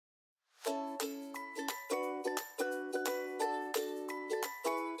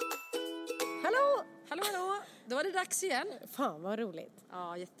var det dags igen. Fan vad roligt.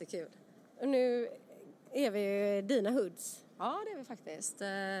 Ja, jättekul. Och nu är vi i dina hoods. Ja, det är vi faktiskt.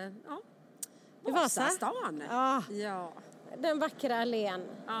 Ja. I Vasa? Vasastan. Ja. Den vackra allén.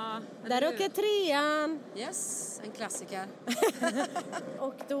 Ja. Där åker trean. Yes, en klassiker.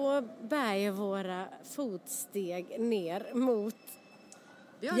 Och då bär ju våra fotsteg ner mot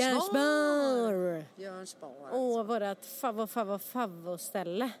Björnsborg. Och vårat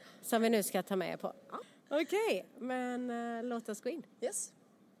favvo-ställe som vi nu ska ta med på. Ja. Okej, men låt oss gå in. Yes.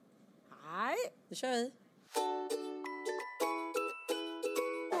 Hej. Nu kör vi.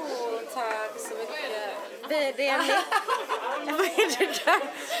 Tack så mycket. Det är mitt. Vad är det där?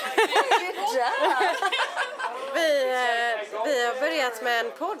 Vi har börjat med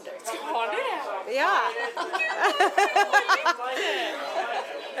en podd. Har du det? Ja.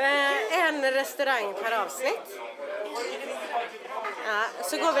 En restaurang per avsnitt. Ja,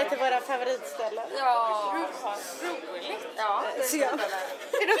 så går vi till våra favoritställen. Ja. Roligt. Ja. Så är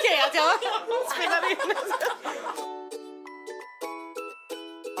det okej att jag spelar in?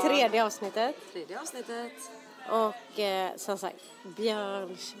 Tredje avsnittet. Och som sagt,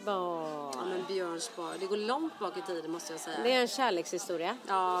 Björnsborg. Ja, men Björnsborg. Det går långt bak i tiden måste jag säga. Det är en kärlekshistoria.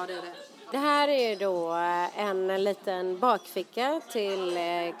 Ja, det är det. Det här är ju då en liten bakficka till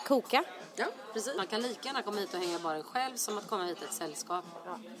koka. Ja, precis. Man kan lika gärna komma hit och hänga baren själv som att komma hit ett sällskap.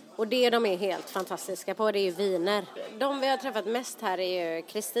 Ja. Och det de är helt fantastiska på, det är ju viner. De vi har träffat mest här är ju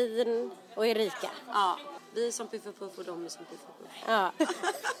Kristin och Erika. Ja, vi är som Puff och Puff och de är som Puff och Puff. Ja.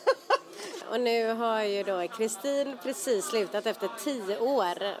 Och nu har ju då Kristin precis slutat efter 10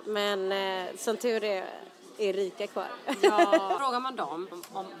 år. Men som tur är Erika kvar. Ja, frågar man dem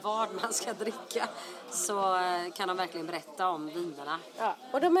om vad man ska dricka så kan de verkligen berätta om vinerna. Ja,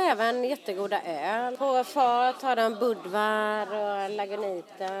 och de har även jättegoda öl. På fat har de Budvar och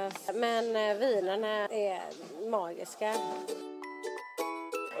Lagunitas. Men vinerna är magiska.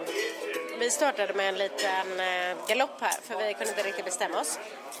 Vi startade med en liten galopp här för vi kunde inte riktigt bestämma oss.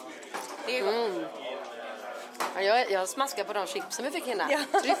 Det är ju gott. Jag smaskar på de chipsen vi fick innan. Ja.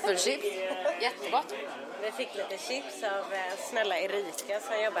 Tryffelchips. Jättegott. Vi fick lite chips av snälla Erika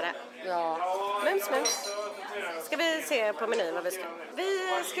som jobbar här. Ja. Mums. Ska vi se på menyn vad vi ska?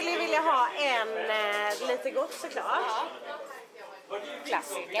 Vi skulle vilja ha en lite gott såklart.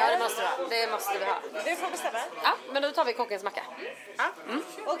 Klassiker. Ja, det måste vi ha. Det måste vi ha. Du får bestämma. Ja, men då tar vi kockens macka. Ja.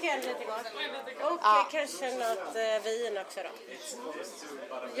 Och en lite gott. Och kanske något vin också då.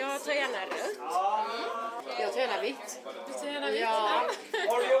 Jag tar gärna rött. Jag tar gärna vitt. Du tar gärna vitt. Ja.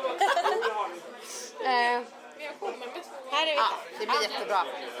 Här är vi. Ja, det blir jättebra.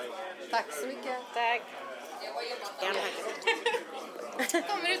 Tack så mycket. Tack.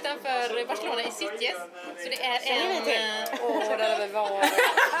 Kommer utanför Barcelona i Sitges. Så det är en... Där har vi varit.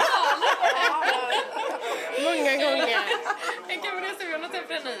 Många gånger. En Cabernet och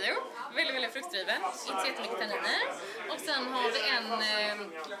Tempranillo. Väldigt fruktdriven. Inte så jättemycket tanniner. Och sen har vi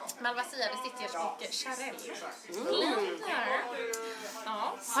en Malvasia de Sitges och Charel.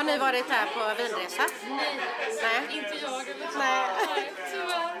 Ja. Har ni varit här på vinresa? Nej. Inte jag. Nej.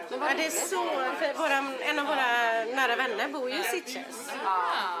 Tyvärr. Ja, det är så en av våra nära vänner bor ju i Sitges.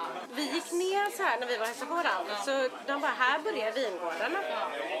 Vi gick ner så här när vi var hälsade på varandra. Så de bara, här börjar vingårdarna.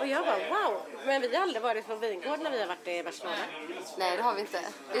 Och jag bara, wow. Men vi har aldrig varit på vingård när vi har varit i Barcelona. Nej, det har vi inte.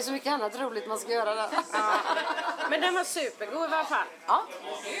 Det är så mycket annat roligt man ska göra där. Ja. Men den var supergod i alla fall. Ja.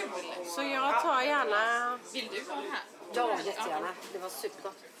 Så jag tar gärna... Vill du vara här? Ja, jättegärna. Det var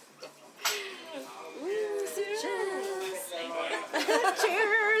supergott.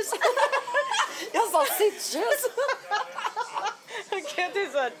 Cheers! Jag sa Sitges. Okej, det är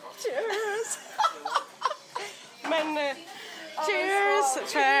så cheers! Men cheers,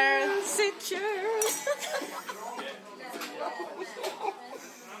 cheers.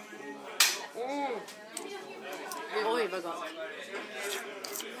 Oj, vad gott.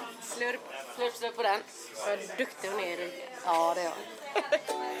 Slurp på den. Vad duktig hon är i. Ja, det är jag.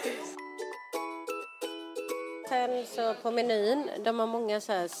 Sen så på menyn, de har många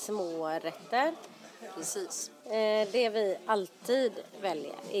så här små rätter. Precis. Det vi alltid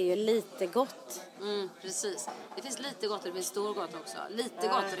väljer är ju lite gott. Precis. Det finns lite gott och det finns stor gott också. Lite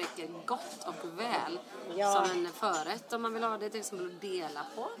gott räcker gott och väl. Ja. Som en förrätt om man vill ha det till exempel att dela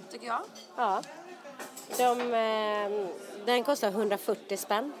på, tycker jag. Ja. Den kostar 140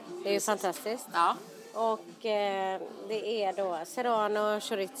 spänn. Det är ju fantastiskt. Ja. Och det är då serrano,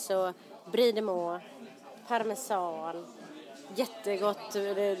 chorizo, brie de meaux, parmesan, jättegott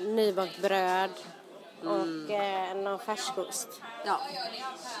nybakt bröd och någon färskost. Ja.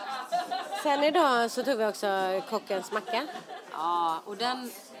 Sen idag så tog vi också kockens macka. Ja, och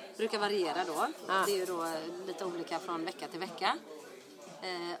den brukar variera då. Det är ju då lite olika från vecka till vecka.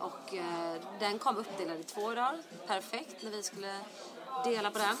 Den kom uppdelad i 2 dagar. Perfekt när vi skulle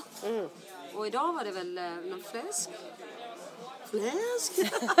dela på den. Och idag var det väl någon fläsk.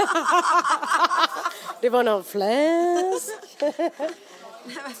 Det var någon fläsk.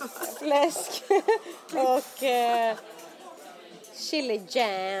 Fläsk. Och chili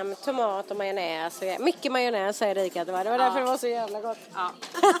jam, tomat och majonnäs. Mycket majonnäs säger Erika att det var. Det var därför det var så jävla gott. Ja.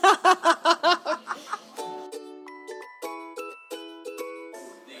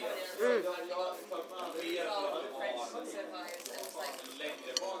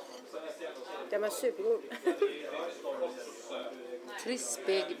 Den var supergod.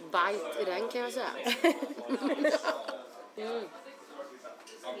 Krispig bite i den kan jag säga.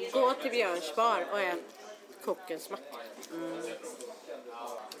 Gå till Björns bar och ät kockens macka.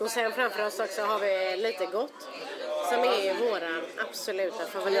 Och sen framför oss också har vi lite gott. Som är våran absoluta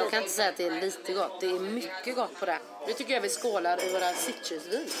favorit. Jag kan inte säga att det är lite gott. Det är mycket gott på det. Nu tycker jag vi skålar i våra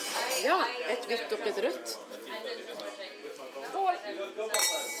citrusvin. Ja, Ett vitt och ett rött.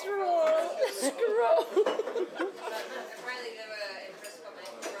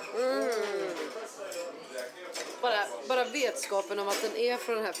 Bara vetskapen om att den är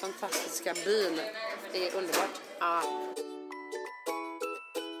från den här fantastiska byn är underbart. ja.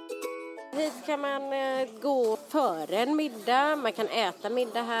 Hit kan man gå före en middag, man kan äta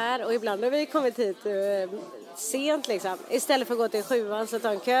middag här och ibland har vi kommit hit sent liksom. Istället för att gå till 7:an så ta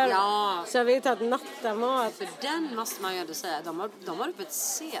en kör. Ja. Så har vi tagit nattamat. För den måste man ju ändå säga, de har öppet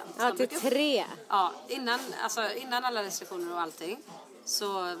sent. Ja, till 3. Ja, innan alla restriktioner och allting så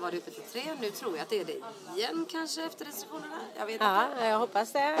var det uppe till 3. Nu tror jag att det är det igen kanske efter restriktionerna. Jag vet Ja, inte. jag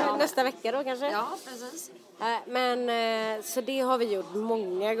hoppas det. Nästa vecka då kanske. Ja, precis. Men så det har vi gjort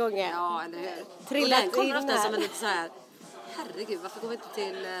många gånger. Ja, eller hur? Trillat och den kommer in ofta här. som en lite så här, herregud, varför går vi inte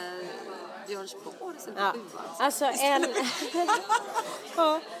till Björns bar istället för Ja. 7:an? Alltså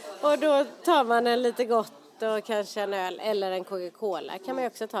och då tar man en lite gott och kanske en öl eller en Coca-Cola kan man ju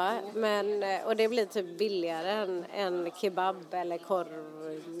också ta. Och det blir typ billigare än en kebab eller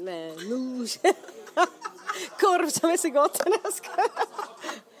korv med mousse. Korv som är så gott när jag ska.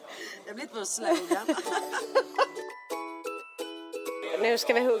 Jag blir inte på slogan. Nu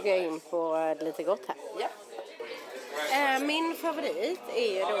ska vi hugga in på lite gott här. Ja. Min favorit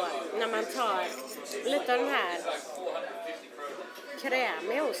är ju då när man tar lite av den här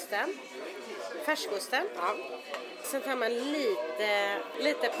krämiga osten, färskosten. Ja. Sen tar man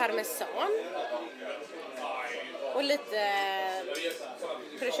lite parmesan och lite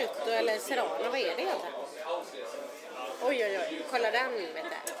prosciutto eller serrano, vad är det egentligen? Oj, kolla den vet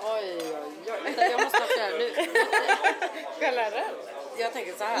du. Oj. Vänta, jag måste ha det nu. Kolla den. Jag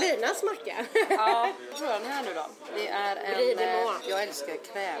tänker så här. Linas macka. Ja, tror jag den här nu då. Det är Bridemont. jag älskar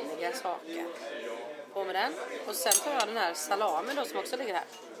krämiga saker. På med den. Och sen tar jag den här salamen då som också ligger här.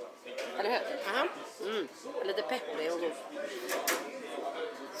 Eller hur? Aha. Lite pepprig och god.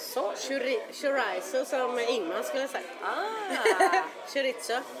 Så, chorizo som Ingman skulle säga.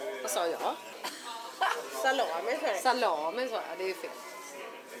 Chorizo. Vad sa jag? Salami för det. Salami sa jag, det är ju fel.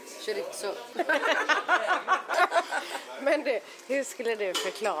 Chorizo. Men du, hur skulle du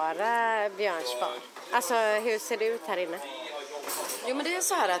förklara Björns bar? Alltså, hur ser det ut här inne? Jo, men det är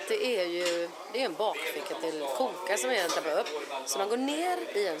så här att det är en bakficka till koka som är där upp. Så man går ner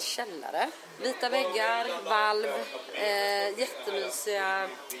i en källare. Vita väggar, valv, jättemysiga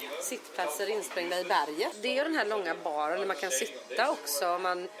sittplatser insprängda i berget. Det är den här långa baren där man kan sitta också.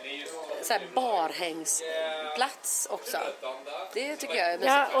 Så här barhängsplats också. Det tycker jag är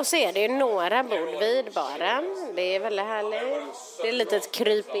mysigt. Ja, och så är det ju några bord vid baren. Det är väldigt härligt. Det är lite ett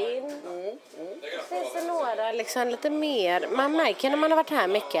kryp in. Finns det några liksom lite mer. Man märker när man har varit här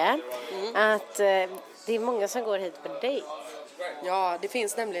mycket att det är många som går hit på dejt. Ja, det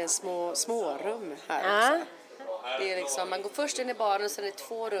finns nämligen små rum här också. Det är liksom, man går först in i baren och sen är det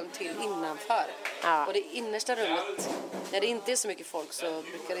 2 rum till innanför. Ja. Och det innersta rummet, när det inte är så mycket folk så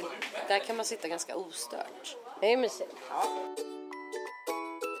där kan man sitta ganska ostört. Det är mysigt. Ja.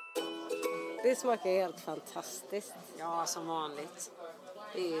 Det smakar helt fantastiskt. Ja, som vanligt.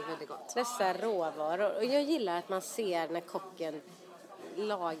 Det är väldigt gott. Dessa råvaror. Och jag gillar att man ser när kocken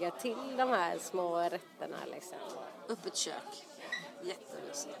lagar till de här små rätterna. Liksom. Öppet kök.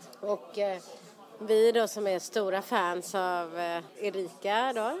 Jättemysigt. Och vi då som är stora fans av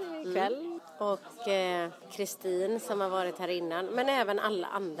Erika då ikväll. Och Kristin som har varit här innan. Men även alla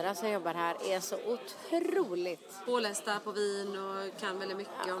andra som jobbar här är så otroligt. Pålästa på vin och kan väldigt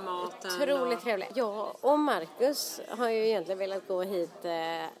mycket om maten. Otroligt trevligt. Ja, och Marcus har ju egentligen velat gå hit.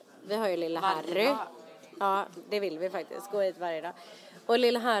 Vi har ju lilla Varje Harry. dag. Ja, det vill vi faktiskt. Gå hit varje dag. Och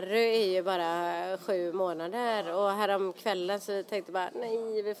lilla Harry är ju bara 7 månader. Och härom kvällen så tänkte jag bara,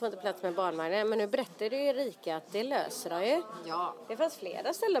 nej, vi får inte plats med barnvagnen. Men nu berättade ju Erika att det löser de ju. Ja. Det fanns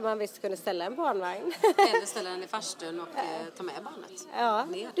flera ställen man visst kunde ställa en barnvagn. Eller ställa den i farstun och ta med barnet. Ja.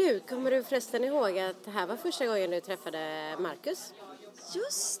 Ner. Du, kommer du förresten ihåg att det här var första gången du träffade Marcus?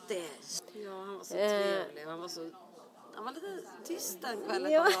 Just det. Ja, han var så trevlig. Han var lite tyst den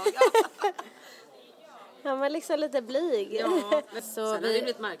kvällen. Ja. Ja. Han var liksom lite blyg. Ja, men så sen har det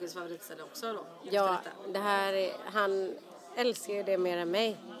blivit Marcus favoritställe också då. Ja, det här är, han älskar ju det mer än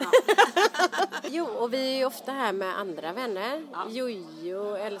mig. Ja. Jo, och vi är ju ofta här med andra vänner. Ja.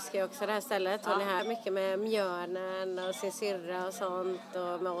 Jojo älskar ju också det här stället. Hon är här mycket med Mjörnen och sin syrra och sånt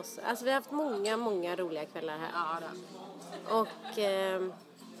och med oss. Alltså vi har haft många roliga kvällar här. Ja, då. Och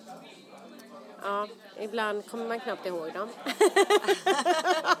ja, ibland kommer man knappt ihåg dem.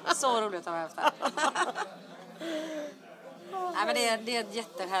 Så roligt har vi haft här. Nej, men det är ett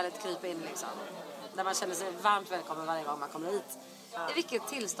jättehärligt kryp in liksom. Där man känner sig varmt välkommen varje gång man kommer hit. I vilket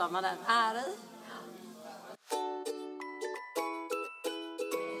tillstånd man än är i.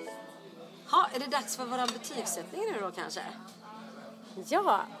 Ja, är det dags för våran betygssättning nu då kanske?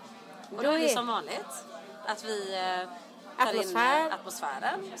 Ja. Och då är det som vanligt att vi tar in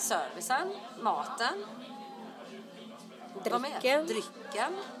atmosfären, servicen, maten,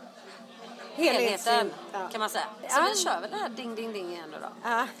 drycken, helheten kan man säga. Så vi kör väl det här ding ding ding igen då.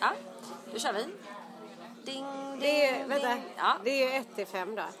 Ja. Ja, då kör vi. Ding, Det är, ding, vänta, ding. Ja. det är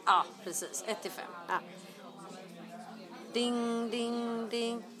 1-5 då. Ja, precis. 1-5. Ja. Ding, ding,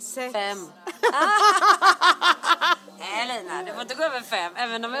 ding. 6. 5. Nej, Lina, du får inte gå över 5,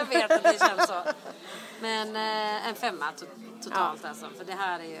 även om jag vet att det känns så. Men en 5 totalt alltså. För det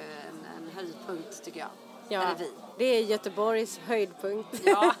här är ju en höjdpunkt tycker jag. Ja, Eller vi. det är Göteborgs höjdpunkt.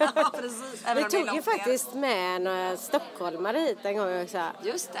 Ja, precis. Vi tog ju faktiskt med några stockholmare hit en gång också.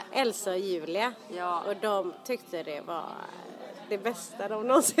 Just det. Elsa och Julia. Ja. Och de tyckte det var det bästa de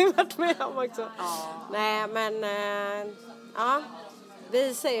någonsin varit med om också. Ja. Nej, men ja.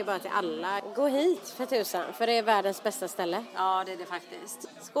 Vi säger bara till alla, gå hit för tusan. För det är världens bästa ställe. Ja, det är det faktiskt.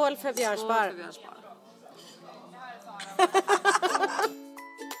 Skål för Björnspar. Skål för Björnspar.